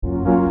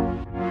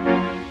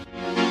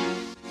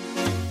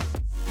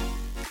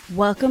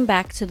Welcome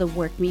back to the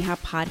Work Mija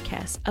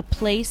podcast, a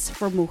place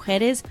for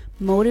mujeres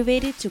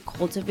motivated to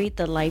cultivate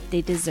the life they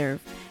deserve.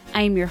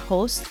 I am your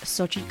host,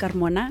 Xochitl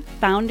Carmona,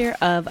 founder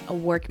of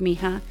Work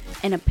Mija,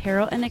 an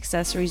apparel and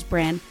accessories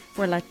brand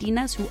for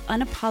Latinas who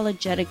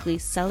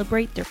unapologetically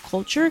celebrate their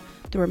culture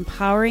through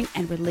empowering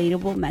and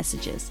relatable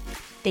messages.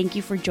 Thank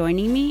you for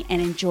joining me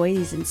and enjoy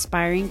these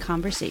inspiring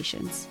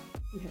conversations.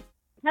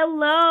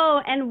 Hello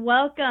and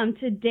welcome.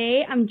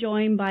 Today I'm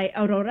joined by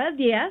Aurora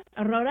Diaz.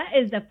 Aurora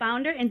is the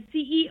founder and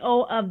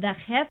CEO of the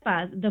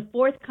Jefas, the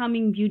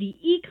forthcoming beauty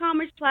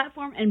e-commerce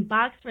platform and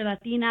box for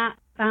Latina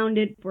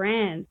founded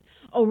brands.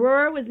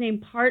 Aurora was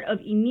named part of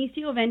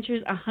Inicio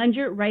Ventures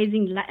 100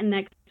 Rising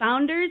Latinx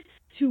Founders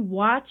to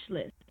watch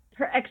list.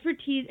 Her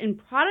expertise in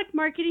product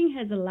marketing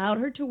has allowed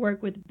her to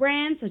work with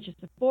brands such as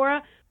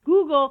Sephora,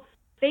 Google,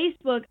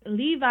 Facebook,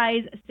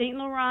 Levi's, Saint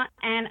Laurent,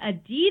 and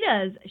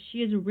Adidas.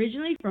 She is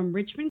originally from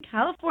Richmond,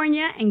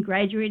 California, and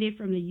graduated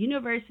from the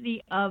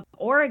University of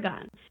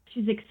Oregon.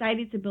 She's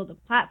excited to build a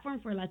platform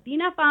for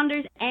Latina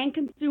founders and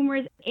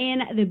consumers in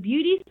the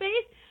beauty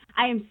space.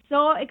 I am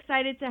so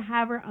excited to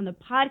have her on the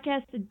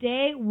podcast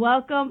today.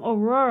 Welcome,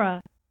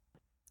 Aurora.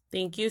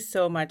 Thank you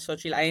so much,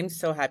 Xochitl. I am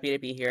so happy to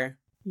be here.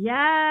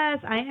 Yes,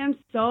 I am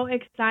so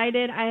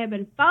excited. I have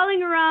been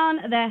following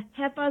around the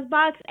Jefas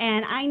box,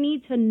 and I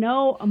need to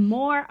know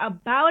more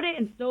about it,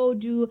 and so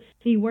do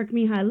the Work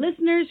Mija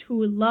listeners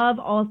who love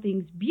all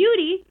things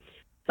beauty.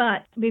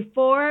 But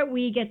before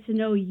we get to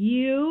know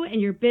you and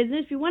your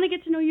business, we want to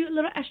get to know you a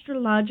little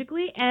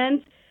astrologically,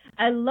 and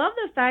I love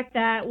the fact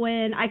that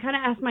when I kind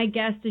of ask my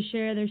guests to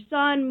share their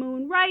sun,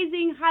 moon,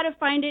 rising, how to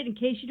find it, in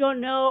case you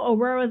don't know,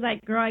 Aurora was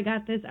like, girl, I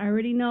got this. I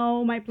already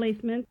know my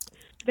placements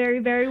very,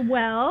 very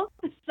well.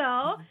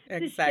 So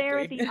to share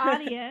with the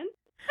audience,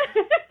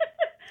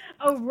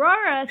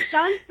 Aurora,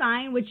 sun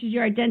sign, which is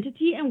your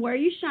identity and where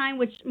you shine,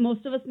 which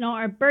most of us know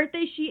our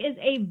birthday. She is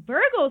a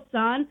Virgo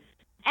sun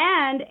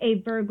and a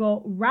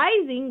Virgo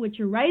rising, which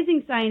your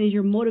rising sign is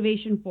your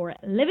motivation for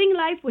living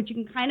life, which you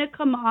can kind of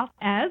come off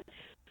as.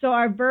 So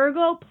our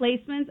Virgo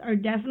placements are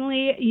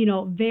definitely,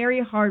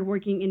 very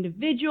hardworking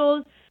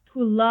individuals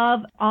who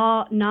love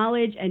all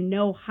knowledge and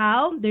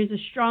know-how. There's a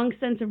strong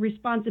sense of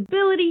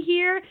responsibility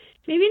here.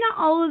 Maybe not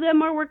all of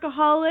them are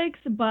workaholics,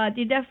 but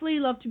they definitely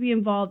love to be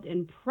involved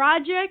in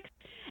projects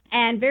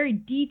and very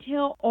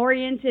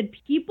detail-oriented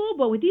people.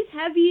 But with these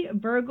heavy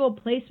Virgo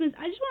placements,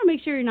 I just want to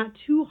make sure you're not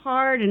too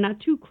hard and not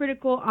too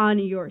critical on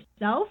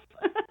yourself.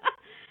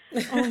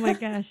 Oh my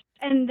gosh.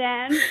 And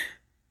then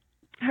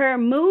her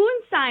moon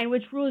sign,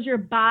 which rules your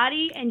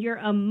body and your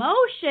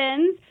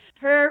emotions.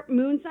 Her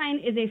moon sign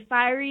is a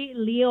fiery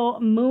Leo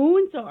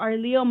moon. So our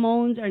Leo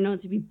moons are known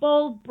to be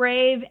bold,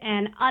 brave,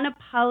 and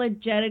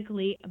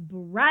unapologetically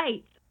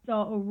bright.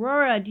 So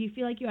Aurora, do you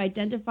feel like you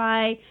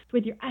identify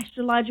with your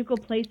astrological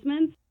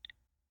placements?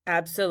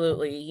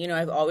 Absolutely.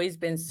 I've always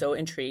been so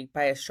intrigued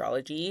by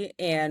astrology.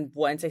 And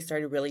once I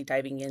started really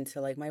diving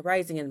into like my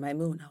rising and my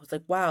moon, I was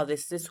like, wow,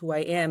 this is who I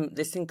am.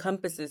 This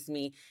encompasses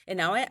me. And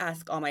now I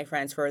ask all my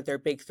friends for their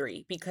big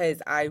three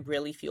because I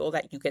really feel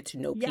that you get to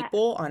know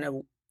people on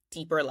a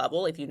deeper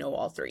level if you know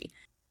all three.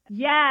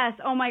 Yes.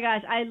 Oh my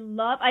gosh. I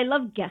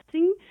love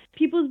guessing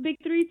people's big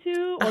three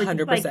too. Or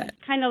 100%. Just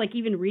like kind of like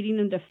even reading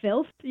them to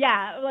filth.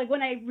 Yeah. Like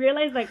when I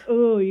realized like,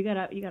 oh, you got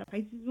a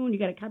Pisces moon, you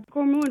got a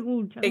Capricorn moon.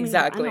 Ooh, tell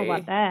exactly. me, I know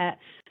about that.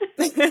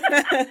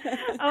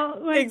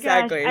 Oh my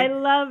exactly. gosh. I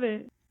love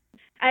it.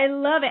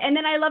 And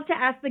then I love to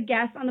ask the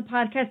guests on the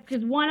podcast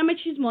because one, I'm a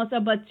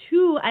chismosa, but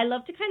two, I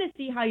love to kind of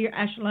see how your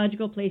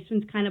astrological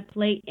placements kind of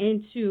play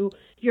into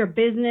your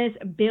business,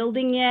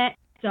 building it.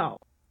 So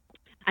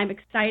I'm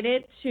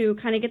excited to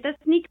kind of get that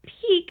sneak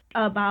peek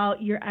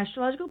about your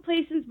astrological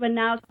placements. But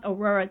now,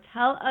 Aurora,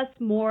 tell us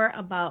more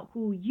about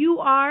who you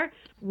are,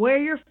 where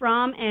you're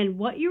from, and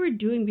what you were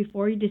doing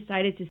before you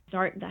decided to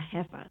start the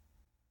Jefas.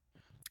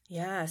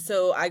 Yeah,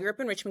 so I grew up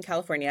in Richmond,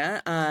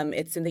 California.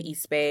 It's in the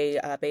East Bay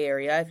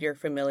Area. If you're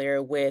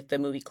familiar with the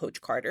movie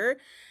Coach Carter,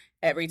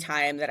 every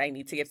time that I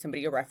need to give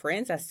somebody a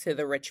reference as to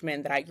the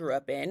Richmond that I grew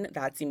up in,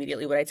 that's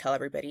immediately what I tell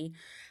everybody.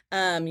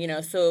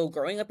 So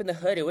growing up in the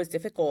hood, it was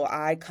difficult.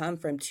 I come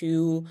from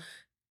two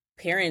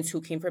parents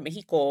who came from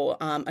Mexico,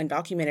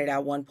 undocumented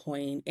at one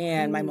point,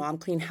 and my mom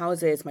cleaned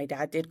houses, my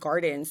dad did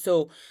gardens.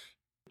 So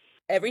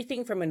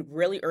everything from a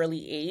really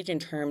early age in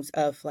terms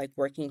of like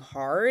working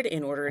hard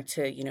in order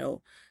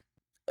to,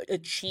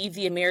 achieve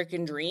the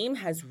American dream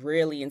has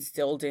really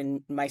instilled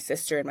in my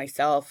sister and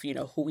myself,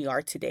 who we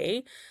are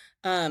today.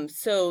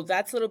 So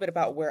that's a little bit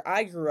about where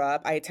I grew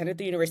up. I attended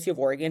the University of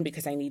Oregon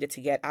because I needed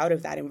to get out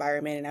of that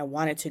environment and I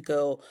wanted to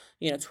go,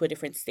 to a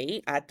different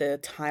state. At the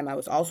time, I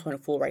was also on a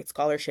full ride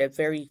scholarship,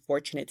 very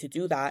fortunate to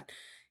do that.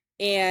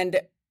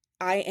 And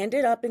I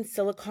ended up in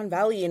Silicon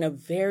Valley in a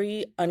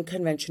very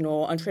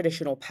unconventional,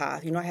 untraditional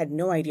path. I had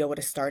no idea what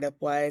a startup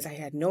was. I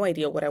had no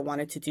idea what I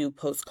wanted to do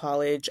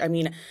post-college. I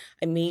mean,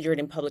 I majored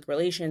in public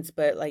relations,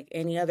 but like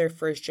any other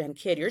first-gen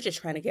kid, you're just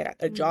trying to get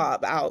a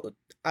job out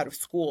out of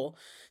school.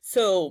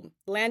 So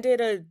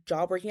landed a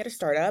job working at a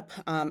startup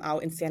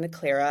out in Santa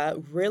Clara,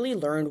 really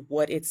learned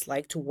what it's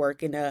like to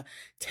work in a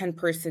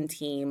 10-person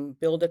team,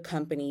 build a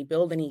company,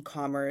 build an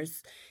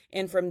e-commerce.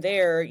 And from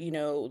there,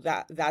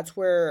 that's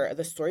where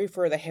the story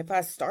for the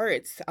Jefas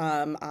starts.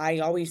 I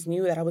always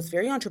knew that I was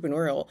very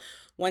entrepreneurial.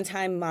 One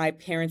time my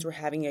parents were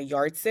having a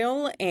yard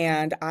sale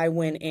and I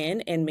went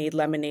in and made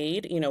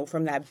lemonade,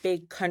 from that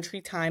big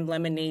country time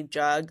lemonade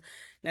jug.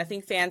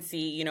 Nothing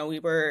fancy, we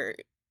were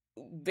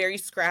very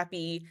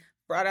scrappy,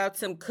 brought out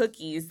some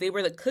cookies. They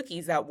were the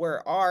cookies that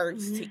were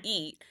ours to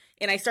eat.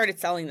 And I started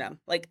selling them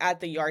like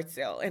at the yard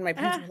sale. And my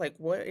parents were like,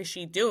 what is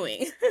she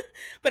doing?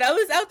 But I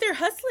was out there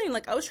hustling,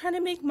 like I was trying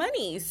to make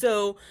money.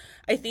 So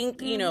I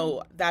think,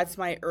 that's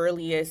my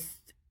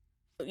earliest,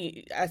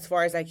 as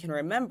far as I can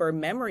remember,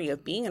 memory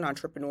of being an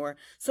entrepreneur.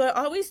 So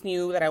I always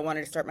knew that I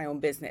wanted to start my own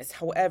business.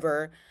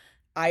 However,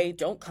 I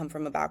don't come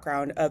from a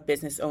background of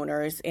business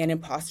owners, and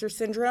imposter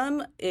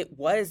syndrome, it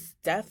was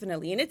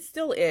definitely, and it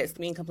still is,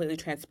 being completely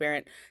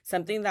transparent,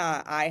 something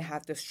that I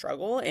have to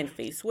struggle and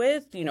face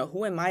with.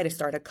 Who am I to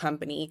start a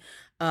company?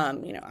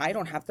 I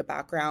don't have the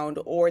background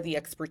or the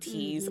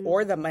expertise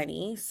or the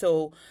money.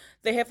 So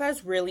the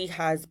Jefas really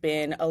has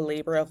been a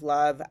labor of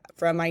love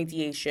from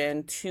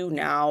ideation to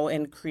now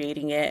and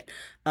creating it.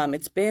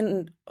 It's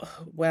been,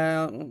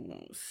 well,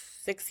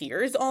 6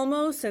 years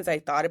almost since I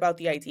thought about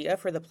the idea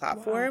for the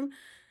platform.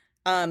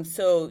 Wow.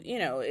 So,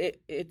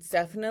 it's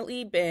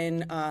definitely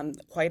been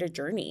quite a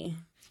journey.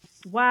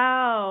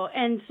 Wow.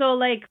 And so,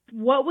 like,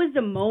 what was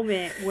the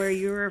moment where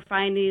you were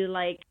finally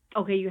like,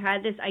 okay, you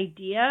had this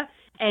idea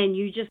and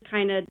you just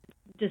kind of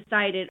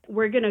decided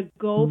we're going to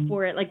go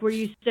for it? Like, were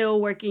you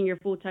still working your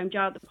full-time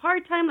job, the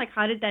part-time? Like,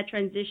 how did that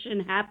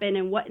transition happen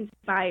and what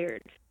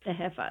inspired the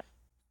Jefas?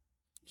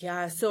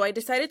 Yeah, so I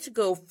decided to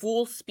go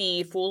full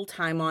speed, full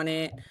time on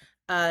it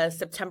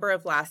September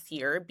of last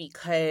year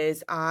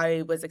because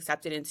I was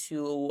accepted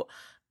into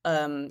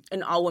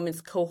an all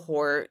women's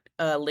cohort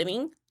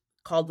living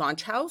called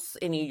Launch House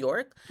in New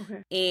York.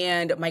 Okay.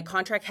 And my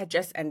contract had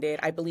just ended.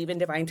 I believe in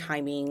divine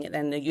timing,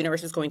 and the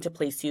universe is going to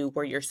place you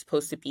where you're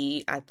supposed to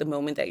be at the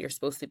moment that you're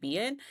supposed to be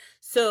in.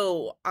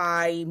 So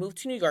I moved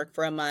to New York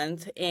for a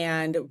month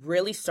and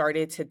really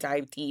started to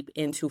dive deep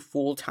into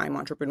full-time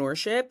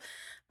entrepreneurship.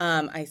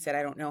 I said,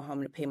 I don't know how I'm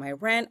going to pay my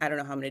rent. I don't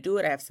know how I'm going to do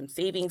it. I have some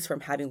savings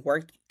from having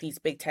worked these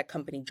big tech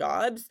company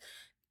jobs,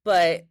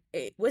 but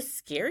it was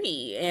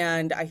scary.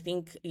 And I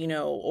think,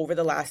 over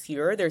the last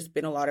year, there's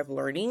been a lot of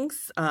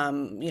learnings,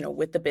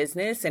 with the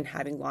business and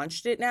having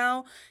launched it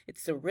now.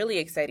 It's a really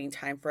exciting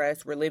time for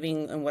us. We're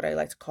living in what I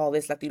like to call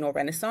this Latino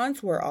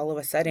Renaissance, where all of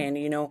a sudden,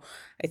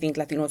 I think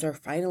Latinos are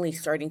finally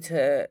starting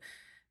to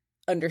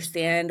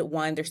understand,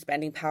 one, their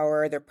spending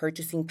power, their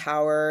purchasing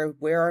power,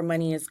 where our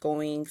money is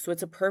going. So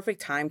it's a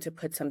perfect time to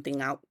put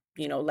something out,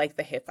 like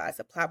the Jefas as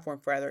a platform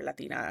for other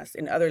Latinas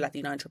and other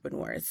Latina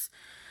entrepreneurs.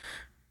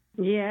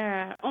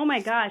 Yeah. Oh my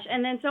gosh.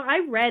 And then so I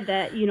read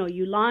that,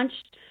 you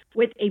launched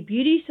with a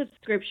beauty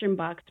subscription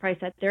box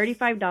priced at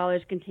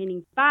 $35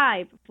 containing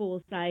 5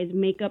 full-size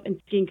makeup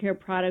and skincare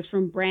products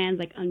from brands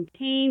like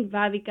Untamed,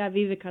 Vavica,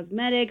 Viva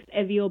Cosmetics,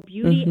 Evio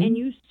Beauty, and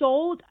you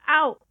sold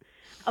out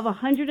of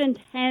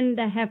 110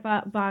 the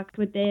Jefa box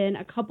within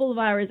a couple of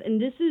hours. And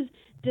this is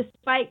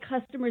despite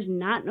customers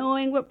not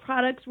knowing what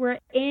products were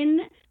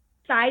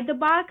inside the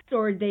box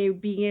or they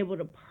being able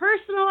to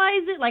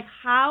personalize it. Like,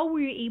 how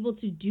were you able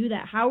to do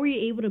that? How were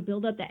you able to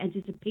build up the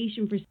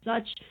anticipation for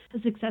such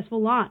a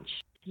successful launch?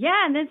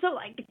 Yeah, and then so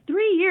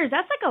 3 years,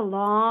 that's like a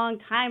long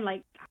time.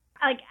 Like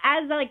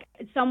as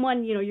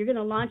someone, you're going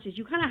to launch this,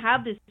 you kind of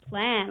have this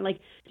plan. Like,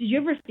 did you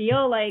ever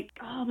feel like,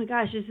 oh my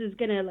gosh, this is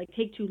going to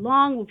take too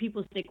long? Will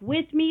people stick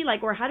with me?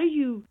 Or how do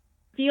you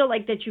feel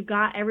like that you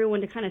got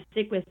everyone to kind of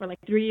stick with for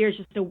 3 years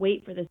just to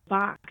wait for this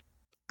box?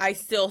 I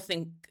still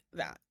think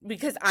that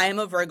because I am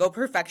a Virgo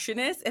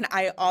perfectionist and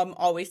I am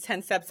always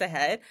 10 steps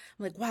ahead.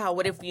 I'm like, wow,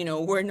 what if,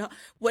 we're not,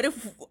 what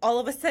if all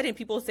of a sudden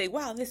people say,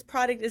 wow, this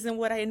product isn't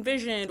what I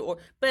envisioned?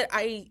 But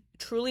I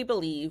truly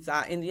believe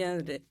that in the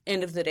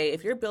end of the day,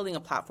 if you're building a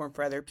platform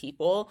for other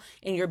people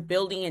and you're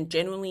building and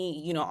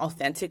genuinely,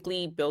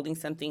 authentically building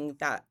something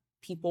that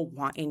people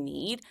want and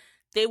need,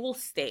 they will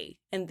stay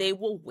and they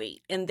will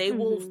wait and they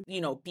will,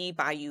 be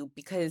by you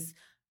because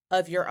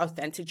of your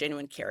authentic,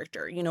 genuine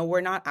character. We're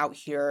not out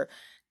here,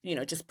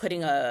 just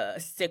putting a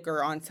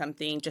sticker on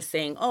something, just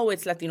saying, oh,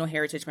 it's Latino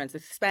Heritage Month,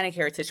 it's Hispanic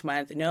Heritage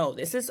Month. No,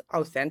 this is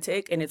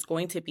authentic and it's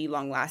going to be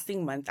long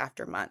lasting month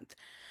after month.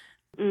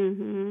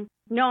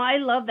 No, I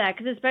love that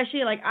because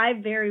especially I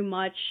very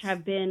much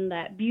have been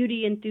that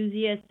beauty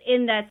enthusiast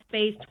in that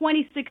space.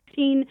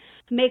 2016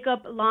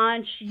 makeup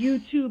launch,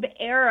 YouTube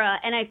era,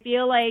 and I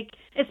feel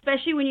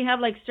especially when you have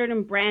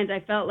certain brands,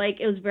 I felt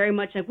like it was very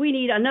much we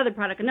need another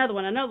product, another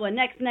one,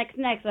 next.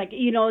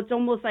 It's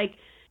almost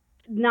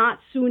not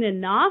soon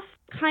enough,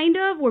 kind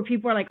of, where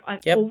people are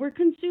Yep. over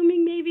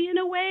consuming maybe in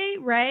a way,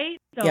 right?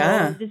 So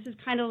yeah. This is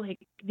kind of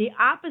the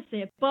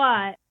opposite,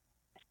 but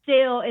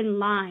still in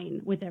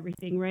line with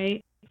everything,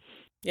 right?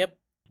 Yep,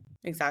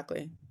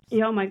 exactly.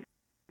 Yeah, oh my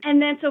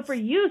And then, so for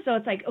you, so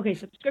it's like, okay,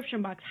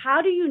 subscription box.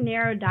 How do you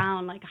narrow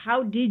down, like,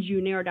 how did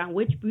you narrow down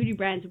which beauty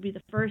brands would be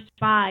the first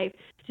 5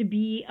 to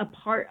be a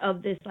part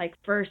of this, like,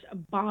 first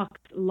box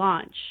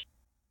launch?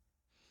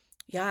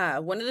 Yeah,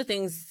 one of the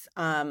things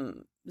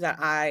that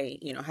I,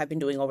 have been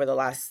doing over the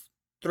last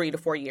 3 to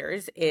 4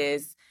 years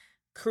is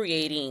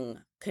creating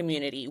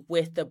community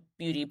with the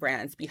beauty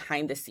brands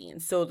behind the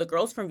scenes. So the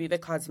girls from Viva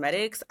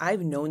Cosmetics,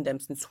 I've known them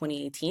since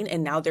 2018,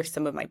 and now they're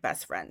some of my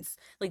best friends.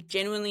 Like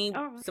genuinely,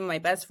 Oh, some of my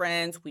best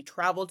friends. We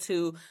travel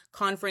to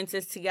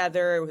conferences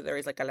together, whether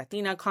it's like a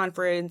Latina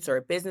conference or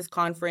a business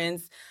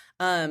conference.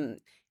 Um,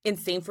 and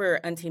same for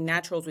Untamed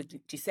Naturals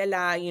with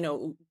Gisela.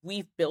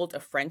 We've built a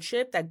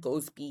friendship that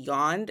goes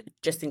beyond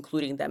just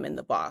including them in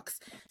the box.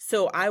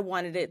 So I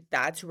wanted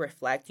that to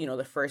reflect,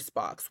 the first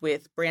box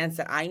with brands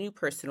that I knew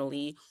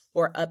personally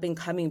or up and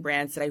coming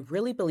brands that I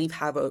really believe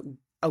have a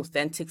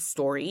authentic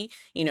story,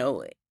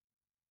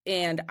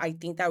 and I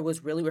think that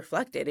was really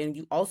reflected. And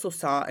you also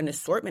saw an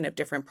assortment of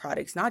different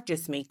products, not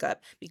just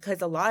makeup,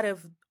 because a lot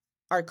of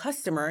our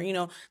customer,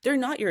 they're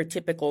not your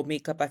typical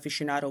makeup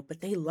aficionado,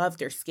 but they love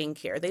their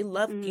skincare. They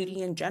love mm,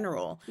 beauty in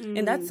general.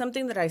 And that's mm,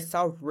 something that I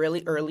saw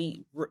really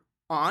early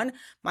on.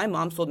 My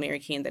mom sold Mary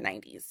Kay in the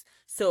 90s.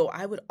 So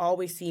I would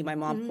always see my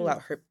mom pull mm,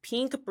 out her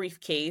pink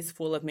briefcase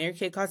full of Mary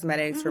Kay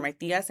cosmetics for mm, my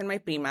tias and my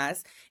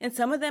primas. And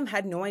some of them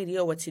had no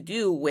idea what to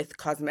do with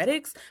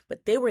cosmetics,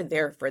 but they were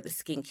there for the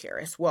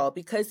skincare as well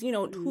because,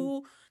 mm.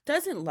 who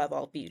doesn't love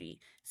all beauty?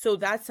 So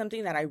that's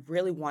something that I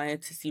really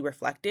wanted to see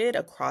reflected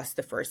across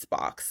the first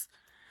box.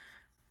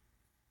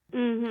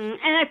 And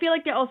I feel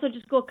like they also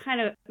just go kind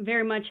of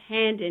very much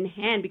hand in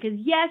hand because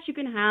yes, you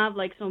can have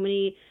like so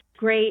many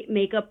great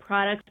makeup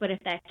products, but if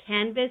that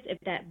canvas, if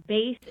that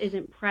base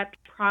isn't prepped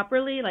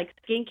properly, like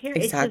skincare,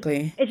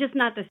 Exactly. it's just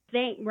not the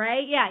same,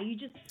 right? Yeah, you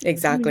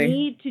Exactly.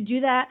 need to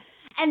do that.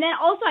 And then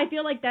also I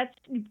feel like that's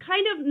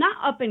kind of not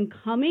up and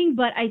coming,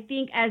 but I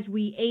think as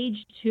we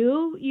age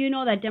too,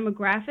 that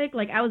demographic,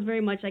 like I was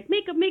very much like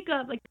makeup,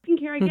 like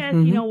skincare, I guess,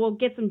 Mm-hmm. we'll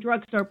get some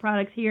drugstore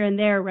products here and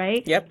there,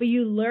 right? Yep. But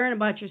you learn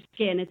about your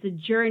skin. It's a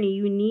journey.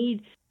 You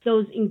need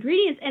those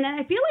ingredients. And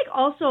I feel like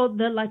also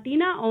the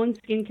Latina owned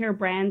skincare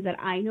brands that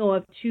I know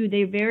of too,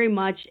 they very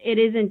much, it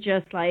isn't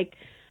just like,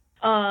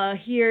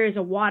 here's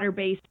a water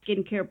based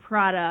skincare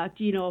product,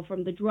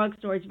 from the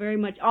drugstore. It's very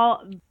much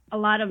a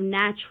lot of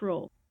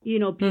natural,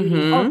 beauty.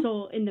 Mm-hmm.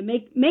 Also in the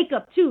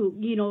makeup too,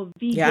 vegan,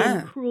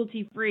 Yeah.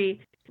 cruelty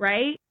free,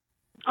 right?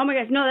 Oh my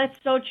gosh, no, that's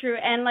so true.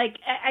 And like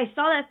I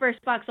saw that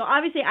first box, so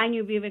obviously I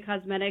knew Viva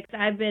Cosmetics.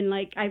 I've been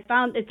like I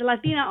found it's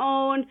Latina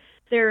owned.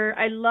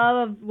 I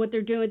love what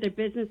they're doing with their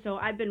business, so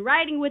I've been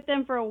riding with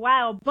them for a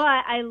while.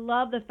 But I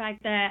love the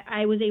fact that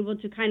I was able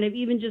to kind of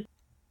even just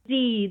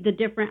see the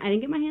different. I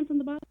didn't get my hands on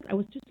the box. I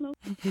was too slow.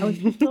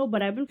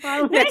 But I've been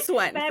following. Next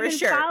one, But I've for been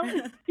sure.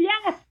 following.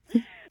 Yes,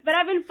 but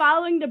I've been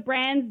following the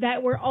brands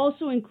that were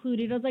also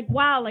included. I was like,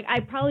 wow, like I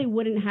probably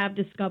wouldn't have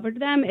discovered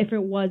them if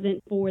it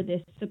wasn't for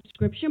this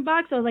subscription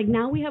box. I was like,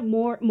 now we have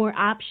more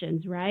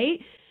options, right?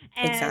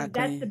 And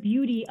that's the Exactly.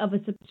 beauty of a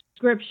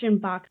subscription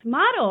box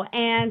model.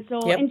 And so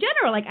in Yep.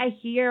 general, like I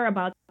hear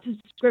about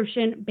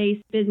subscription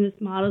based business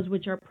models,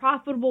 which are a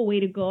profitable way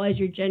to go as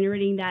you're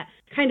generating that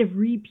kind of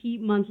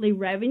repeat monthly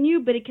revenue,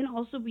 but it can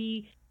also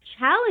be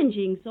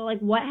challenging. So like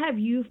what have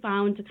you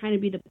found to kind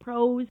of be the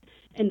pros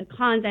and the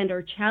cons and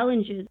or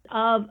challenges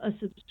of a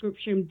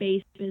subscription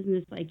based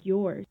business like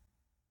yours?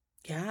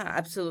 Yeah,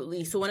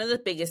 absolutely. So one of the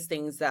biggest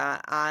things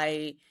that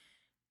I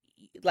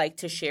like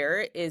to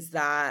share is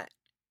that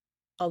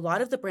a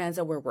lot of the brands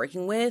that we're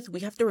working with,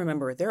 we have to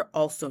remember they're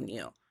also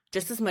new.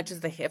 Just as much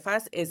as the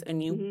Jefas is a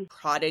new Mm-hmm.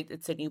 product,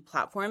 it's a new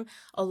platform.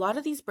 A lot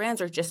of these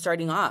brands are just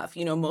starting off.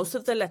 Most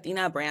of the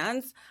Latina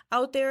brands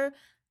out there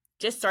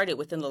just started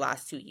within the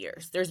last 2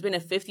 years. There's been a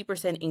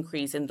 50%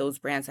 increase in those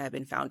brands that have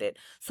been founded.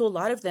 So a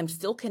lot of them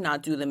still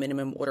cannot do the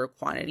minimum order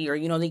quantity or,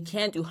 they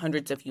can't do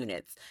hundreds of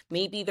units.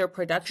 Maybe their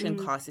production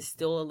Mm-hmm. cost is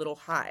still a little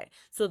high.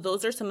 So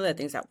those are some of the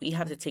things that we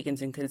have to take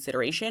into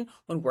consideration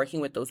when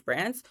working with those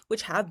brands,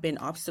 which have been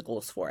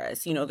obstacles for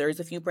us. There's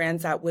a few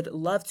brands that would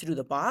love to do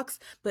the box,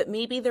 but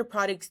maybe their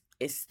product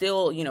is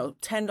still,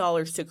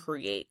 $10 to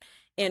create.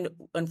 And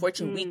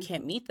unfortunately, we Mm-hmm.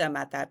 can't meet them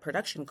at that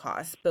production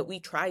cost, but we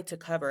try to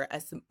cover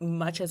as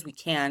much as we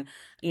can,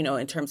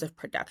 in terms of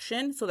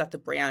production so that the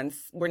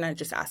brands, we're not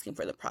just asking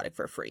for the product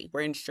for free.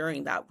 We're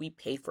ensuring that we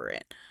pay for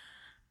it.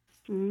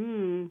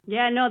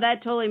 Yeah, no,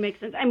 that totally makes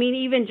sense. I mean,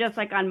 even just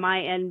like on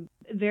my end,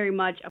 very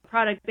much a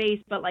product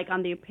base, but like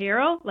on the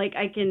apparel, like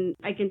I can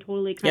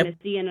totally kind of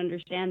Yep. see and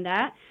understand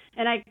that.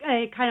 And I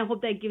kind of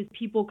hope that gives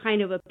people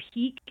kind of a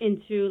peek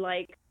into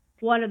like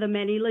one of the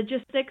many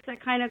logistics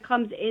that kind of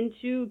comes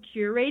into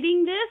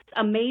curating this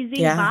amazing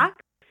Yeah.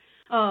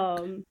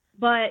 box.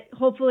 But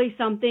hopefully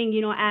something,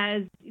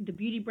 as the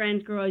beauty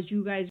brands grow, as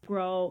you guys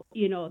grow,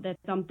 that's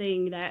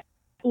something that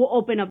will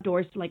open up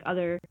doors to like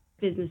other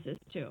businesses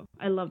too.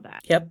 I love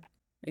that. Yep.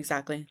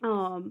 Exactly.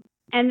 Um,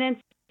 and then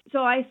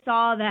So I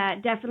saw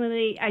that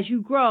definitely as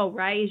you grow,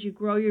 right? As you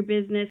grow your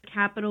business,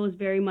 capital is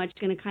very much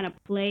going to kind of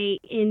play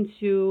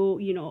into,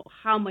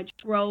 how much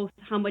growth,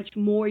 how much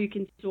more you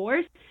can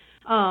source.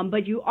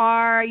 But you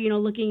are,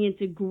 looking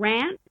into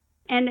grants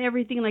and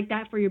everything like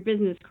that for your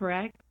business,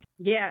 correct?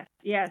 Yes,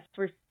 yes,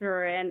 for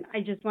sure. And I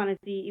just want to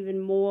see even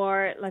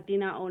more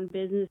Latina-owned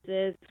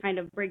businesses kind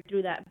of break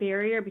through that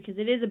barrier because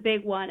it is a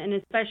big one. And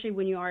especially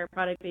when you are a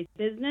product-based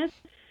business,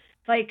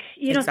 like,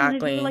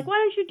 sometimes people are like, Exactly. why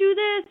don't you do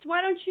this?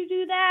 Why don't you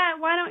do that?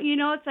 Why don't,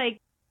 it's like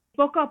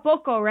poco a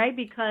poco, right?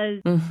 Because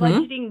Mm-hmm.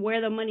 budgeting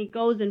where the money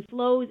goes and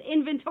flows,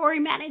 inventory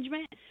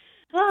management.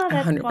 Oh,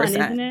 that's fun,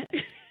 isn't 100%.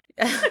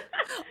 it?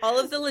 All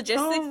of the logistic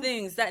Oh,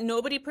 things that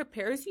nobody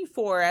prepares you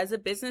for as a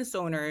business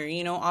owner,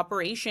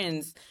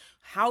 operations,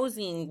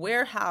 housing,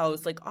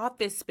 warehouse, like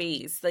office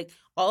space, like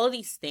all of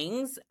these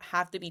things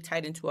have to be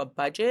tied into a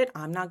budget.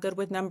 I'm not good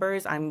with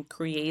numbers. I'm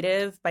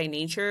creative by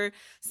nature.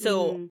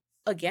 So mm-hmm.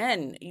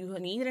 again, you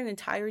need an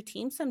entire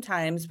team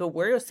sometimes, but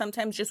where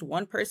sometimes just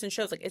one person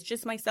shows, like it's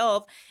just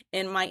myself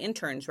and my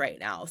interns right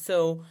now.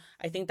 So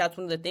I think that's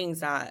one of the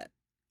things that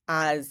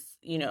as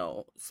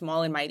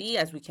small and mighty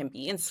as we can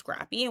be and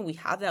scrappy, and we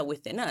have that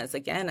within us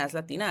again as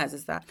Latinas,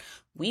 is that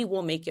we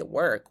will make it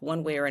work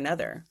one way or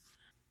another.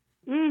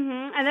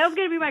 And that was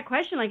going to be my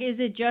question. Like, is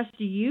it just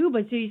you?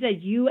 But so you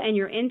said you and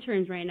your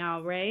interns right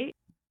now, right?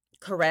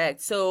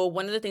 Correct. So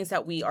one of the things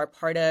that we are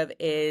part of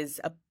is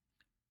a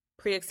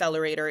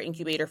pre-accelerator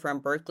incubator from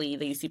Berkeley,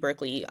 the UC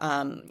Berkeley,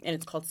 and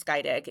it's called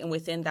Skydeck. And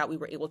within that, we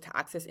were able to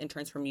access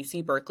interns from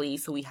UC Berkeley.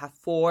 So we have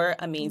 4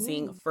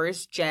 amazing Ooh.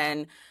 first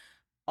gen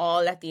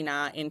all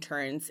Latina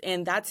interns.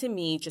 And that to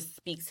me just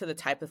speaks to the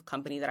type of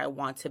company that I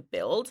want to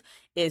build,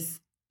 is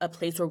a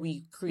place where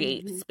we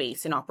create Mm-hmm.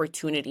 space and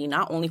opportunity,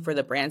 not only for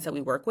the brands that we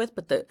work with,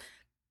 but the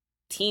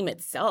team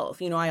itself.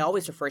 I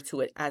always refer to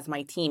it as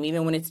my team,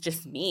 even when it's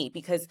just me,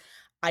 because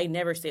I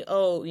never say,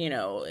 oh,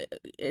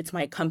 it's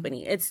my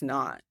company. It's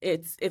not.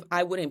 It's, if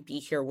I wouldn't be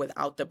here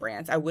without the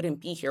brands, I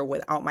wouldn't be here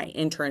without my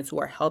interns who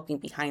are helping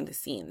behind the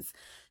scenes.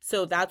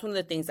 So that's one of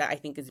the things that I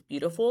think is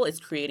beautiful, is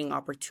creating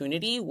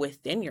opportunity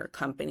within your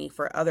company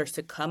for others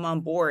to come on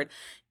board.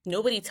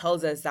 Nobody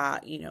tells us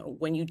that,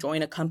 when you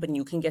join a company,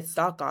 you can get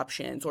stock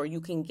options, or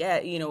you can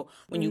get,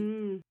 when you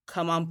Mm.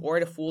 come on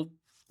board a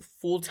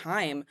full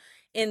time.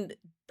 And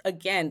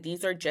again,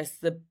 these are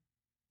just the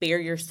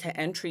barriers to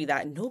entry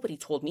that nobody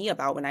told me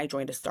about when I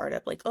joined a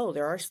startup. Like, oh,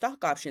 there are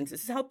stock options.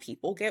 This is how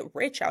people get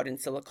rich out in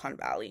Silicon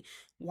Valley.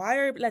 Why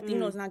are Mm.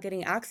 Latinos not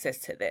getting access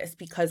to this?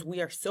 Because we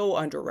are so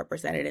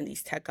underrepresented in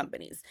these tech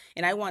companies.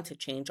 And I want to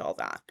change all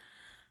that.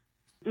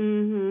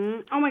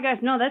 Oh my gosh,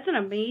 no, that's an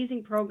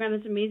amazing program.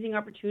 That's an amazing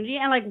opportunity.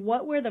 And like,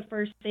 what were the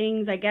first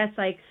things, I guess,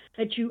 like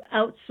that you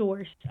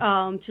outsourced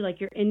to like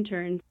your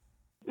interns?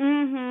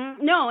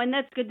 No, and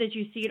that's good that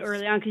you see it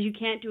early on because you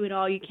can't do it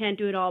all. You can't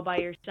do it all by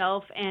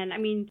yourself. And I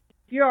mean,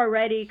 you're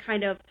already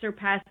kind of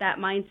surpassed that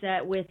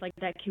mindset with like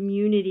that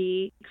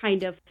community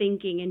kind of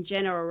thinking in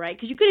general, right?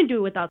 Because you couldn't do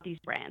it without these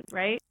brands,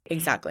 right?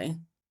 Exactly.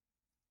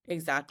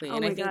 Exactly. Oh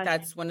And I my think gosh.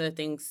 that's one of the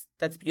things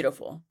that's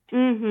beautiful.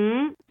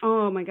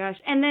 Oh my gosh.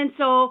 And then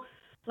so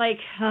like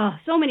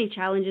so many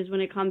challenges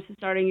when it comes to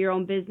starting your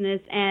own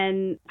business.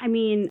 And I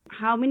mean,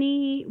 how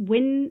many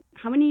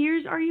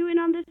years are you in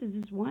on this? Is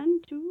this one,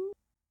 two?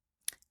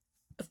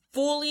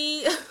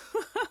 Fully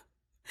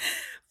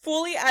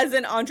fully as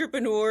an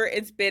entrepreneur,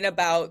 it's been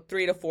about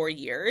 3 to 4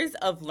 years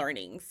of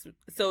learnings.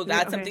 So Three.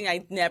 that's Okay. something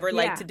I never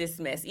like Yeah. to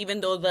dismiss.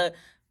 Even though the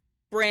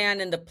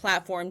brand and the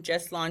platform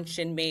just launched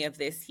in May of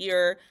this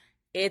year,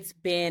 it's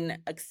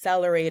been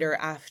accelerator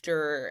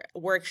after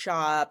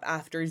workshop,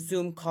 after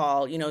Zoom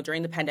call.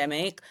 During the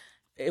pandemic,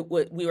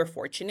 we were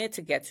fortunate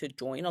to get to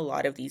join a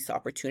lot of these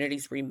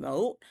opportunities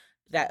remote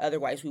that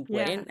otherwise we Yeah.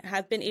 wouldn't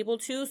have been able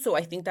to. So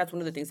I think that's one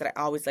of the things that I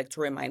always like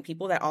to remind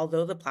people, that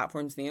although the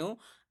platform's new,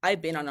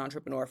 I've been an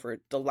entrepreneur for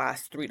the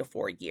last 3 to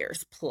 4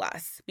 years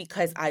plus,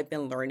 because I've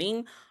been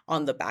learning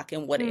on the back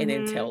end what it Mhm.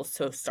 entails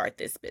to start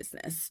this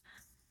business.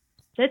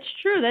 That's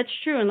true. That's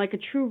true. And like a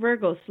true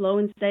Virgo, slow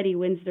and steady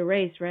wins the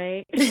race,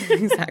 right?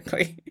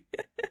 Exactly.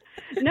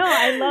 No,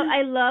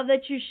 I love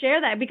that you share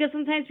that because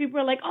sometimes people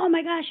are like, "Oh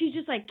my gosh, you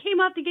just like came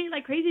out the gate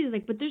like crazy." It's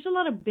like, but there's a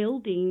lot of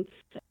building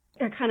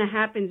that kind of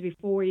happens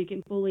before you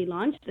can fully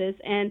launch this,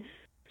 and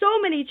so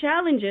many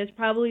challenges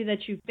probably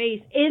that you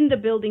face in the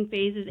building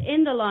phases,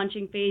 in the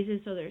launching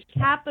phases. So there's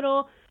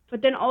capital,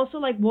 but then also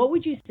like, what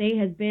would you say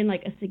has been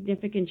like a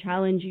significant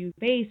challenge you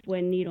faced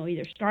when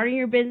either starting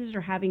your business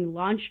or having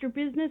launched your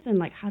business, and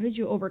like how did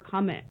you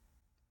overcome it?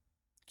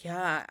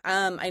 Yeah,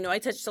 I know I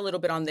touched a little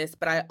bit on this,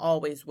 but I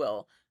always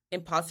will.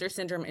 Imposter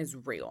syndrome is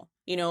real.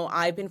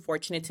 I've been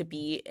fortunate to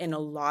be in a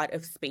lot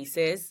of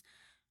spaces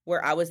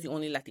where I was the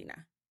only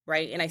Latina,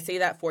 right? And I say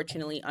that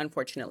fortunately,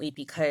 unfortunately,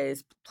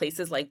 because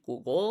places like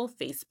Google,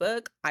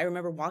 Facebook, I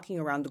remember walking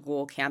around the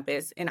Google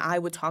campus and I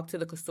would talk to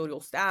the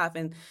custodial staff.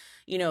 And,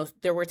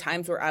 there were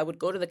times where I would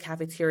go to the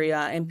cafeteria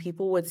and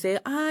people would say,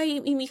 ay,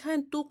 y mija,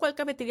 ¿en tú cuál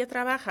cafeteria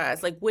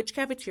trabajas? Like, which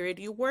cafeteria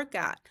do you work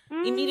at?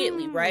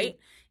 Immediately, Mm. right?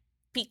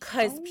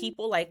 Because Oh.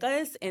 people like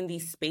us in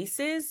these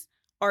spaces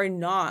are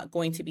not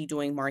going to be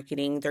doing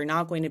marketing. They're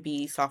not going to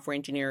be software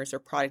engineers or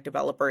product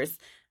developers.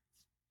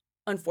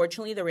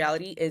 Unfortunately, the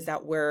reality is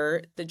that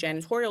we're the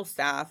janitorial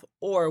staff,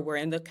 or we're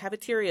in the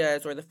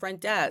cafeterias or the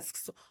front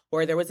desks,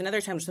 or there was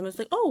another time where someone was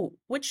like, oh,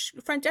 which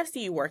front desk do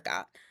you work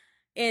at?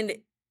 And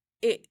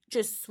it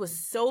just was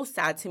so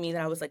sad to me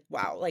that I was like,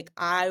 wow, like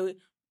I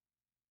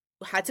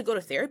had to go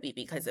to therapy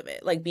because of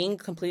it. Like being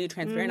completely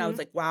transparent, I was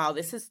like, wow,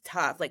 this is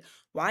tough. Like,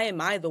 why am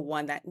I the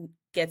one that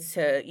gets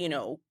to,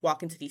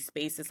 walk into these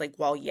spaces? Like,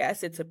 while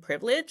yes, it's a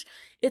privilege,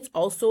 it's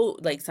also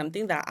like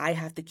something that I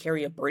have to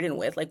carry a burden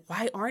with. Like,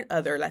 why aren't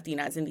other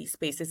Latinas in these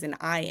spaces and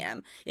I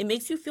am? It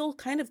makes you feel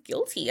kind of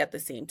guilty at the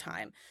same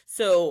time.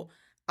 So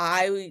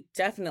I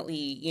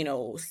definitely,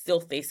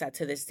 still face that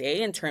to this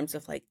day in terms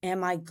of like,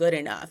 am I good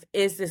enough?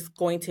 Is this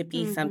going to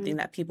be something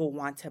that people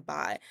want to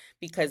buy?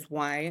 Because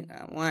one,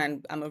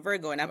 I'm a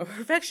Virgo and I'm a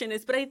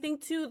perfectionist, but I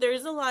think too,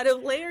 there's a lot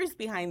of layers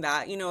behind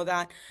that,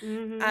 that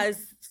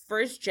as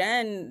first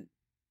gen,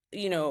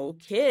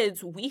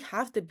 kids, we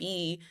have to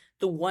be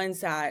the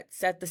ones that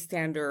set the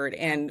standard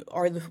and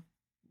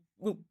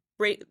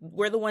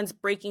we're the ones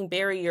breaking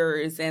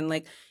barriers and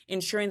like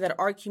ensuring that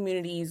our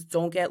communities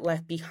don't get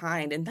left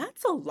behind. And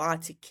that's a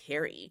lot to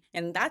carry.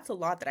 And that's a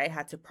lot that I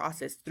had to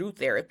process through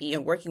therapy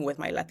and working with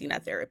my Latina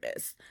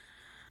therapist.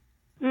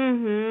 I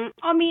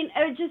mean,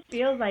 it just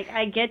feels like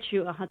I get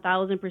you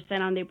 1,000%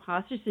 on the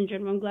imposter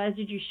syndrome. I'm glad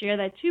that you share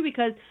that too,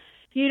 because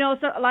so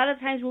a lot of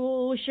times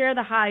we'll share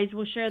the highs,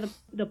 we'll share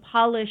the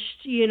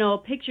polished,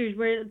 pictures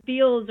where it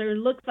feels or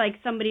looks like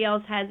somebody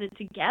else has it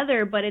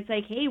together. But it's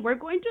like, hey, we're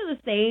going through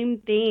the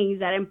same things.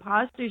 That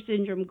imposter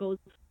syndrome goes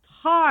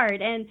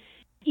hard. And,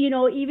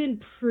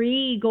 even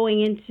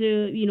going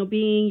into,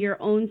 being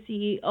your own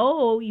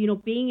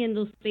CEO, being in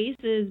those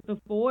spaces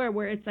before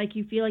where it's like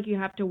you feel like you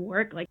have to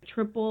work like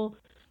triple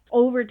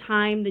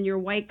overtime than your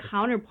white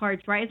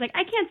counterparts, right? It's like,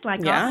 I can't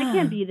slack off. I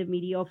can't be the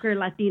mediocre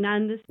Latina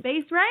in this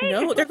space, right?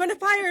 No, they're going to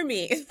fire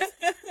me.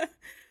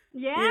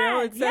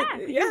 Yeah.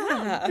 Exactly.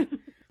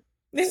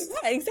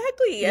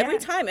 Every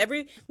time,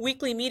 every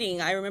weekly meeting,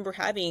 I remember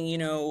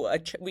having, a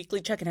weekly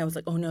check-in. I was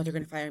like, oh no, they're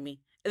going to fire me.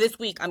 This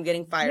week I'm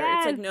getting fired.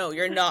 Yes. It's like, no,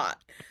 you're not.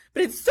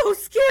 But it's so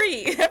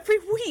scary every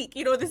week,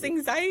 this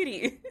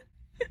anxiety.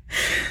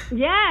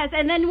 Yes,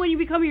 and then when you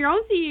become your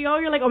own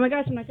CEO, you're like, oh my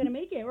gosh, I'm not going to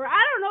make it. Or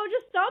I don't know,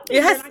 just something.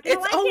 Yes,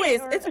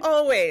 it's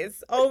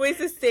always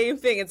the same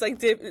thing. It's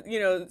like,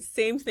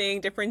 same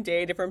thing, different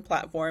day, different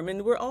platform.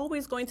 And we're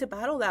always going to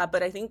battle that.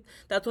 But I think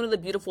that's one of the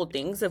beautiful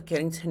things of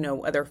getting to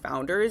know other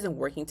founders and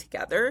working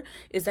together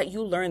is that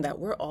you learn that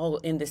we're all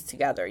in this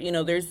together.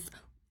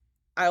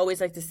 I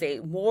always like to say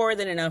more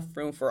than enough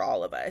room for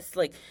all of us.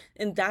 Like,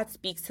 and that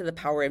speaks to the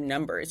power of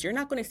numbers. You're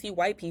not going to see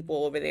white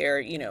people over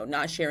there,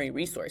 not sharing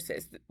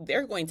resources.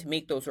 They're going to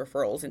make those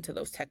referrals into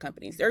those tech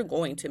companies. They're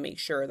going to make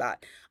sure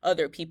that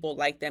other people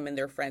like them and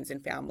their friends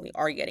and family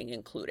are getting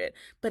included.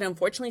 But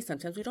unfortunately,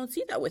 sometimes we don't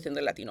see that within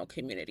the Latino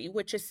community,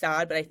 which is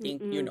sad. But I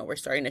think, we're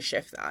starting to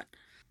shift that.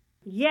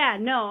 Yeah,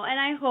 no, and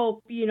I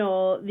hope,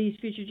 these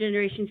future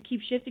generations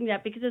keep shifting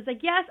that, because it's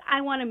like, yes,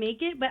 I want to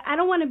make it, but I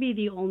don't want to be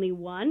the only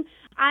one.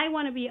 I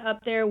want to be up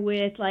there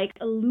with, like,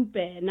 a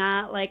Lupe,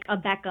 not, like, a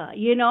Becca,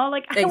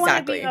 Like, I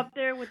want to be up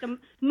there with the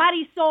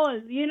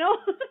Marisol,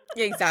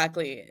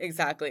 Exactly.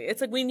 It's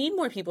like we need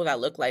more people that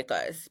look like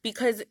us,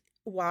 because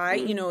why?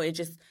 It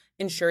just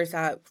ensures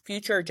that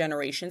future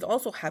generations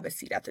also have a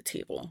seat at the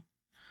table.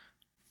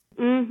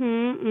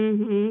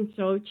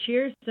 So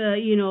cheers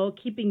to,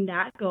 keeping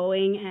that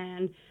going.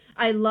 And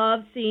I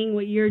love seeing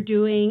what you're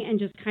doing and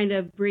just kind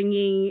of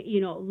bringing,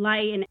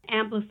 light and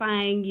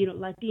amplifying,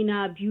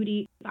 Latina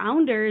beauty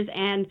founders.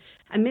 And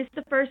I missed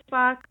the first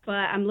box, but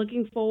I'm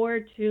looking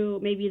forward to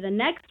maybe the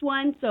next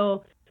one.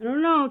 So I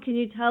don't know. Can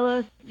you tell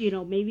us,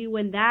 maybe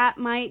when that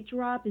might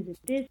drop? Is it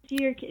this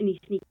year? Any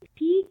sneak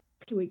peek?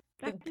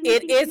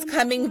 It is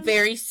coming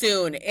very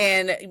soon.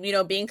 And,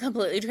 being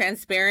completely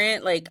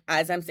transparent, like,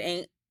 as I'm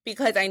saying,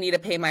 because I need to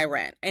pay my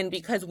rent and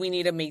because we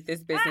need to make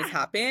this business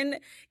happen,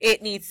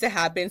 it needs to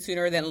happen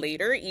sooner than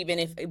later, even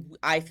if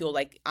I feel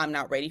like I'm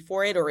not ready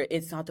for it or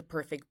it's not the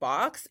perfect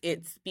box.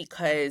 It's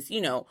because,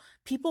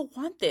 people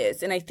want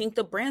this. And I think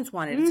the brands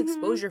want it. It's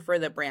exposure for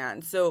the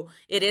brand. So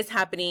it is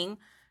happening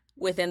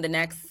within the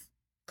next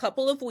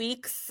couple of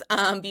weeks.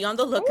 Be on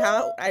the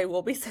lookout. I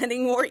will be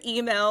sending more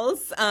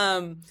emails.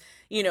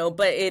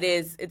 But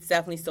it's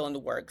definitely still in the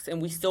works,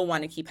 and we still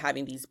want to keep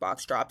having these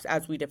box drops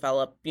as we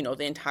develop,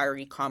 the entire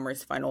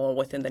e-commerce funnel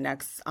within the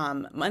next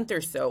month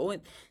or so.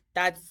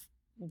 That's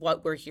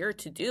what we're here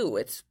to do.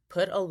 It's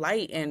put a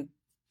light and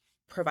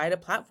provide a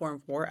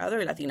platform for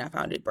other Latina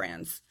founded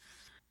brands.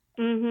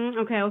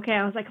 Okay.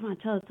 I was like, come on,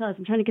 tell us.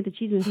 I'm trying to get the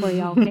cheese in for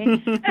y'all,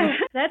 okay?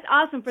 That's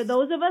awesome. For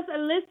those of us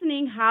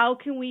listening, how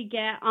can we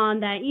get on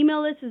that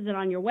email list? Is it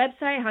on your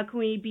website? How can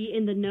we be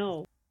in the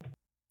know?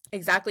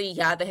 Exactly.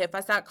 Yeah,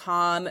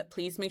 thejefas.com.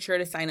 Please make sure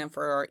to sign up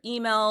for our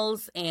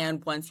emails.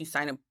 And once you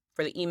sign up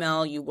for the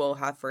email, you will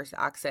have first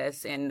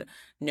access and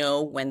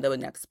know when the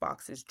next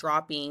box is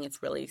dropping.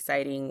 It's really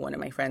exciting. One of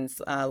my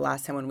friends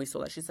last time when we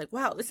sold it, she's like,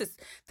 wow,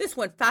 this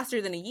went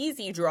faster than a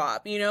Yeezy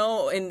drop, you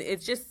know? And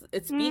it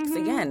speaks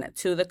again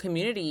to the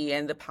community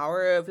and the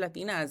power of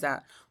Latinas,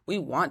 that we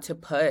want to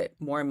put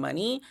more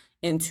money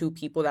into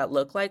people that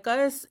look like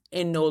us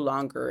and no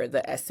longer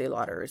the Estee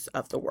Lauders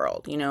of the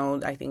world. You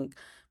know, I think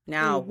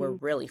now we're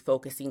really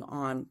focusing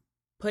on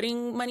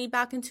putting money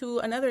back into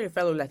another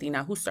fellow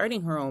Latina who's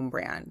starting her own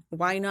brand.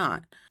 Why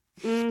not?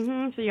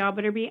 So y'all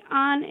better be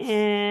on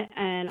it,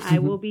 and I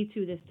will be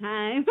too this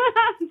time.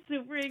 I'm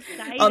super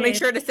excited. I'll make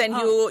sure to send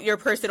you your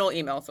personal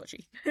email,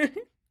 Sochi.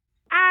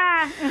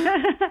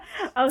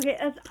 Okay,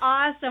 that's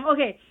awesome.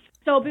 Okay,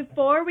 so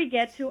before we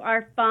get to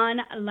our fun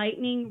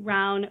lightning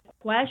round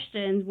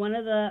questions, one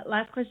of the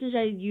last questions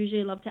I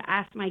usually love to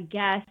ask my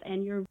guests,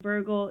 and you're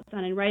Virgo,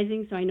 Sun and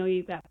Rising, so I know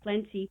you've got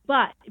plenty,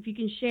 but if you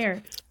can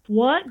share,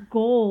 what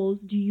goals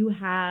do you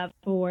have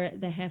for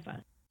the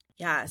Jefas?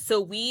 Yeah, so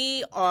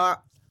we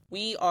are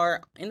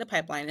in the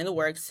pipeline, in the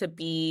works to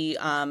be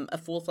a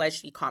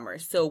full-fledged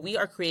e-commerce. So we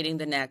are creating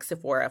the next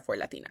Sephora for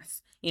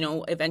Latinas. You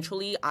know,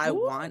 eventually I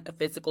want a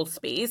physical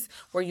space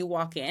where you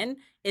walk in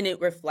and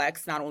it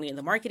reflects not only in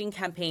the marketing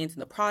campaigns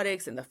and the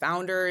products and the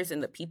founders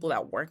and the people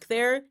that work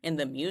there and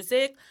the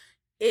music.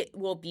 It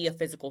will be a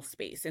physical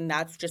space. And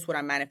that's just what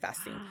I'm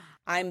manifesting.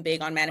 I'm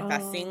big on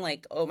manifesting.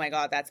 Like, oh my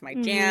God, that's my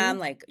jam.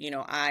 Like, you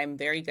know, I'm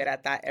very good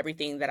at that.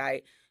 Everything that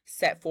I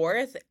set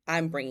forth,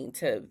 I'm bringing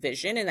to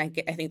vision. And I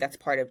think that's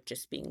part of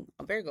just being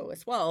a Virgo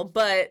as well.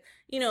 But,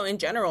 you know, in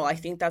general, I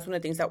think that's one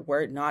of the things that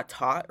we're not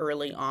taught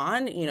early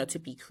on, you know, to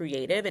be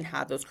creative and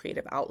have those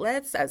creative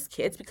outlets as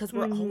kids, because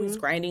we're always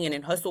grinding and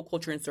in hustle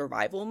culture and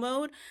survival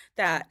mode,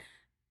 that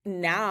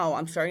now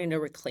I'm starting to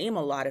reclaim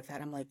a lot of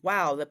that. I'm like,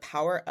 wow, the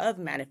power of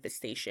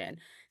manifestation.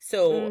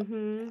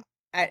 So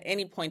at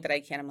any point that I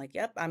can, I'm like,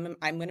 yep, I'm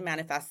going to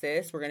manifest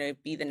this. We're going to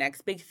be the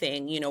next big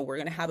thing. You know, we're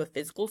going to have a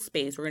physical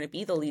space. We're going to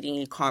be the leading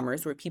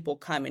e-commerce where people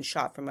come and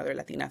shop from other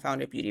Latina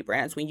founded beauty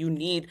brands when you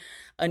need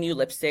a new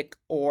lipstick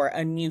or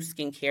a new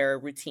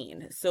skincare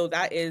routine. So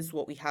that is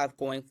what we have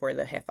going for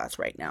the Jefas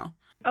right now.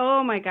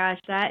 Oh my gosh,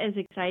 that is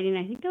exciting.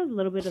 I think that was a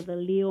little bit of the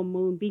Leo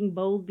moon, being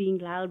bold, being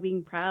loud,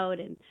 being proud,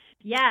 and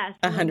yes,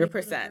 100%.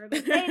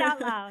 Say it out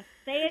loud.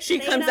 Say it. She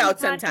comes out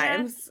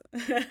sometimes.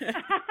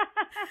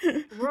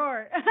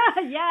 Roar.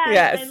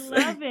 Yes, I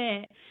love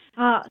it.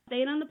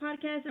 Say it on the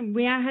podcast, and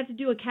we had to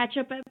do a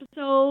catch-up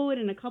episode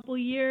in a couple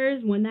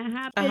years when that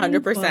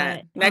happens.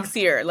 100%. Next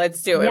year,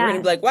 let's do it. We're going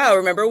to be like, wow,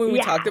 remember when we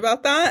talked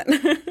about that?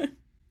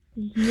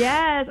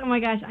 Yes. Oh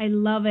my gosh. I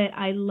love it.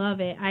 I love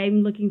it.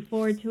 I'm looking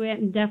forward to it.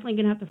 I'm definitely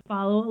going to have to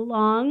follow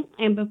along.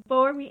 And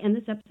before we end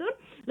this episode,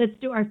 let's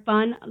do our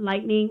fun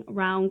lightning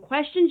round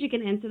questions. You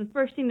can answer the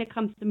first thing that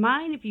comes to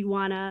mind. If you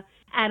want to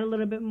add a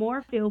little bit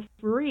more, feel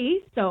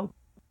free. So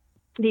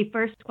the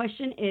first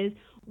question is,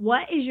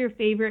 what is your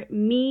favorite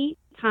me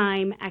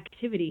time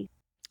activity?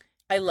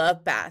 I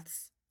love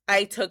baths.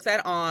 I took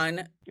that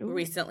on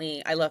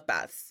recently. I love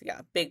baths. Yeah.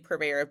 Big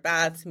purveyor of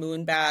baths,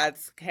 moon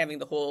baths, having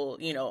the whole,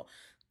 you know,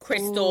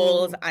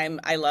 crystals.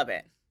 I love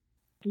it.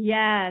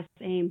 Yes,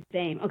 same.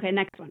 Okay,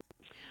 next one.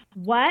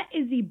 What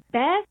is the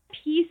best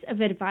piece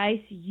of advice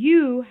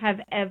you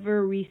have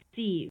ever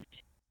received?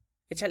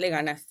 Échale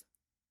ganas.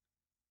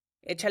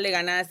 Échale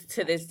ganas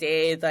to this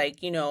day.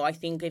 Like, you know, I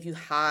think if you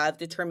have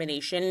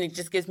determination, it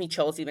just gives me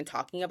chills even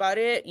talking about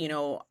it. You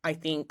know, I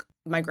think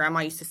my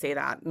grandma used to say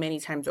that many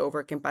times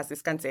over, que en paz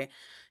descanse.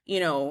 You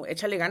know,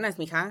 échale ganas,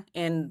 mija.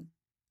 And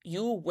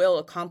you will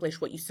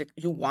accomplish what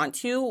you want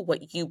to,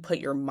 what you put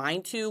your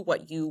mind to,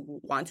 what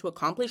you want to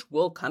accomplish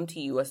will come to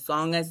you, as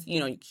long as, you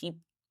know, you keep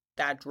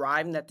that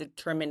drive and that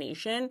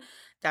determination.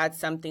 That's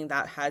something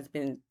that has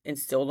been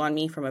instilled on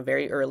me from a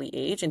very early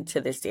age, and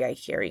to this day I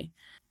carry.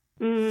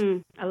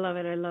 I love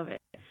it. I love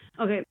it.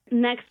 Okay,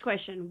 next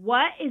question.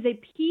 What is a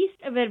piece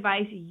of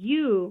advice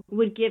you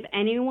would give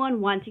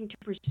anyone wanting to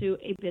pursue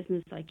a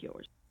business like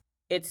yours?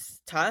 It's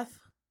tough,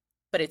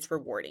 but it's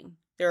rewarding.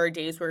 There are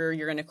days where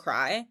you're going to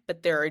cry,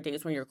 but there are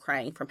days when you're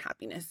crying from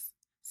happiness.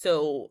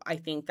 So I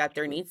think that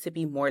there needs to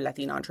be more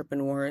Latina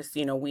entrepreneurs.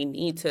 You know, we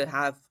need to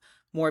have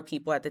more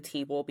people at the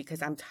table,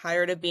 because I'm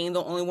tired of being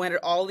the only one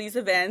at all these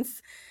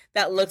events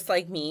that looks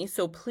like me.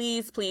 So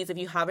please, if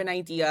you have an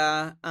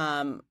idea,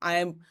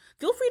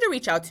 feel free to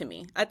reach out to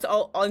me. That's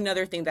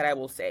another thing that I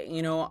will say.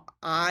 You know,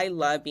 I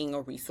love being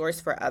a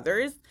resource for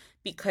others,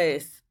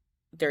 because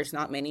there's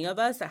not many of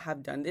us that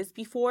have done this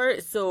before.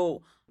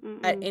 So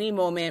at any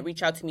moment,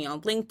 reach out to me on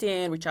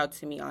LinkedIn, reach out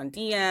to me on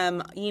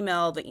DM,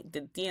 email.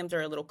 The DMs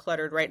are a little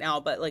cluttered right now,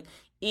 but like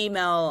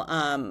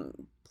email,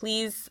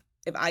 please,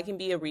 if I can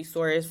be a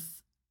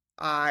resource,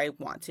 I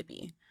want to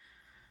be.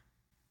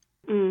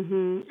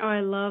 Oh,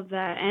 I love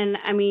that. And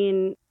I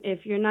mean,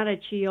 if you're not a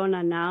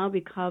Chiona now,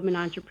 become an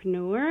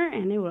entrepreneur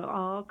and it will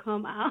all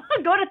come out.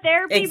 Go to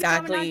therapy,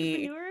 Exactly. become an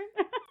entrepreneur.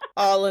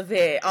 All of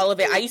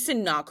it. I used to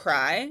not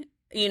cry.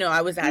 You know,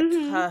 I was that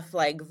tough,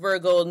 like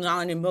Virgo,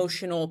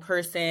 non-emotional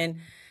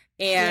person.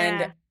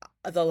 And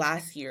the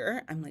last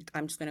year, I'm like,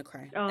 I'm just going to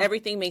cry. Oh.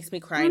 Everything makes me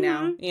cry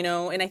now, you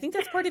know? And I think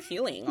that's part of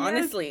healing,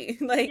 honestly.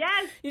 Like,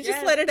 you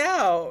just let it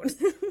out.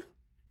 As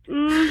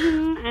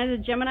a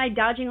Gemini,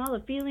 dodging all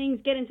the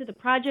feelings, get into the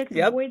projects,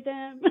 avoid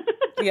them.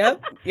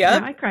 Yep. No,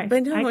 I cry.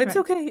 But no, I it's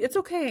cry. okay. It's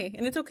okay.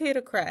 And it's okay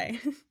to cry.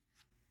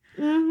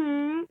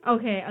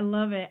 Okay, I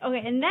love it.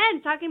 Okay, and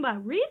then talking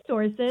about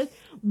resources,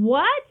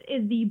 what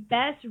is the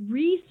best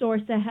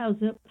resource that has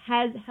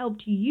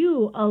helped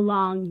you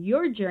along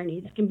your journey?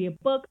 This can be a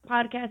book,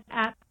 podcast,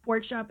 app,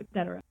 workshop,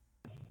 etc.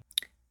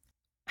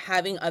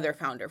 Having other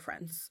founder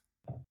friends.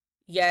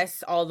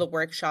 Yes, all the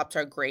workshops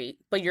are great,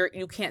 but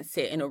you can't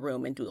sit in a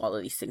room and do all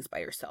of these things by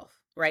yourself,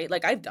 right?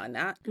 Like I've done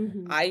that.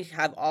 I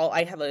have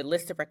a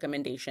list of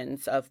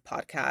recommendations of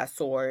podcasts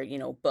or, you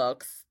know,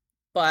 books,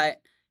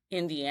 but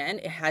in the end,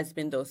 it has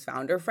been those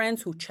founder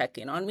friends who check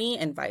in on me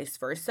and vice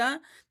versa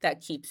that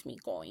keeps me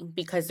going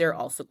because they're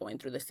also going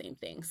through the same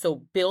thing.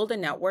 So build a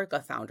network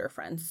of founder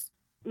friends.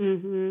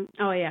 Oh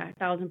yeah,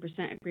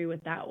 1,000% agree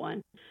with that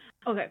one.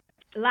 Okay.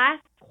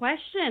 Last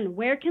question.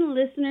 Where can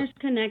listeners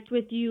connect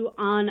with you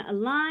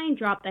online?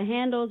 Drop the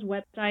handles,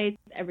 websites,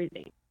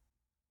 everything.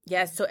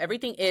 Yes, so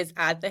everything is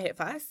at the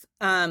Jefas.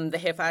 The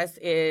Jefas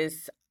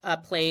is a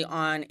play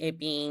on it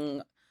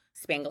being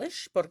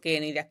Spanglish, porque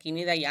ni de aquí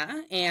ni de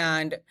allá.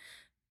 And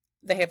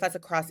the Jefas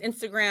across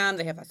Instagram,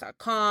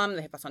 thejefas.com,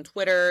 the Jefas on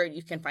Twitter.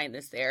 You can find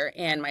us there.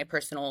 And my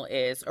personal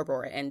is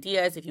Aurora and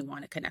Diaz if you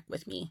want to connect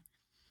with me.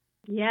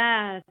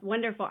 Yes,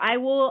 wonderful. I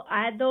will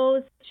add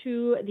those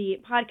to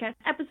the podcast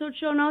episode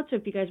show notes. So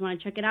if you guys want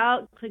to check it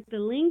out, click the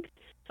link.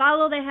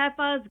 Follow the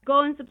Jefas. Go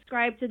and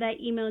subscribe to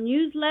that email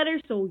newsletter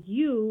so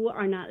you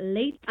are not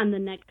late on the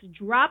next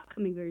drop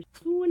coming very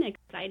soon.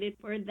 Excited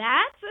for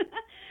that.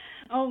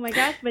 Oh my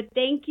gosh. But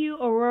thank you,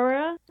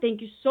 Aurora.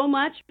 Thank you so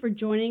much for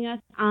joining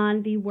us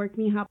on the Work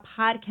Mija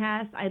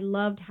podcast. I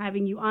loved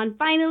having you on.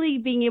 Finally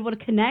being able to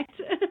connect.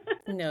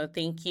 No,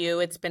 thank you.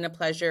 It's been a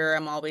pleasure.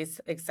 I'm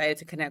always excited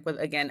to connect with,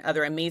 again,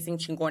 other amazing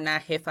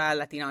chingona Jefa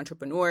Latina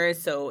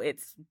entrepreneurs. So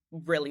it's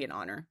really an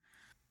honor.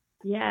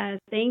 Yes,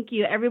 thank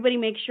you. Everybody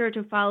make sure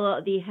to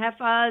follow the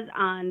Jefas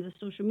on the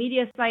social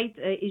media sites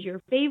is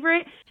your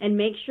favorite. And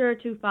make sure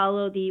to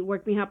follow the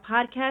Work Mija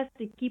podcast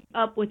to keep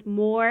up with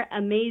more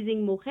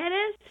amazing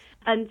mujeres.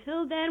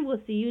 Until then,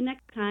 we'll see you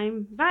next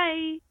time.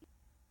 Bye.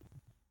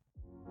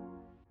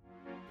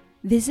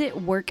 Visit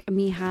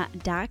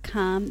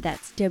workmija.com,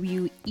 that's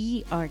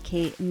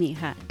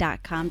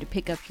WERKmija.com, to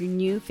pick up your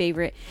new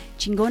favorite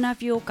Chingona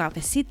Fuel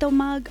cafecito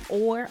mug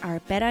or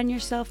our Bet on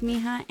Yourself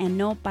Mija and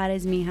No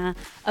Pares Mija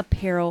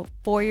apparel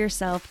for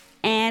yourself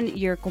and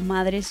your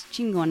comadres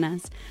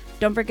chingonas.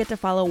 Don't forget to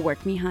follow Work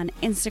Mija on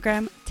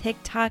Instagram,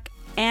 TikTok,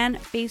 and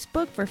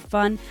Facebook for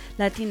fun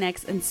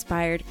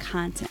Latinx-inspired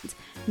content.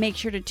 Make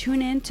sure to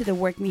tune in to the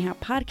Work Mija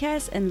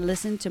podcast and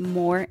listen to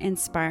more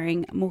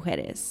inspiring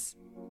mujeres.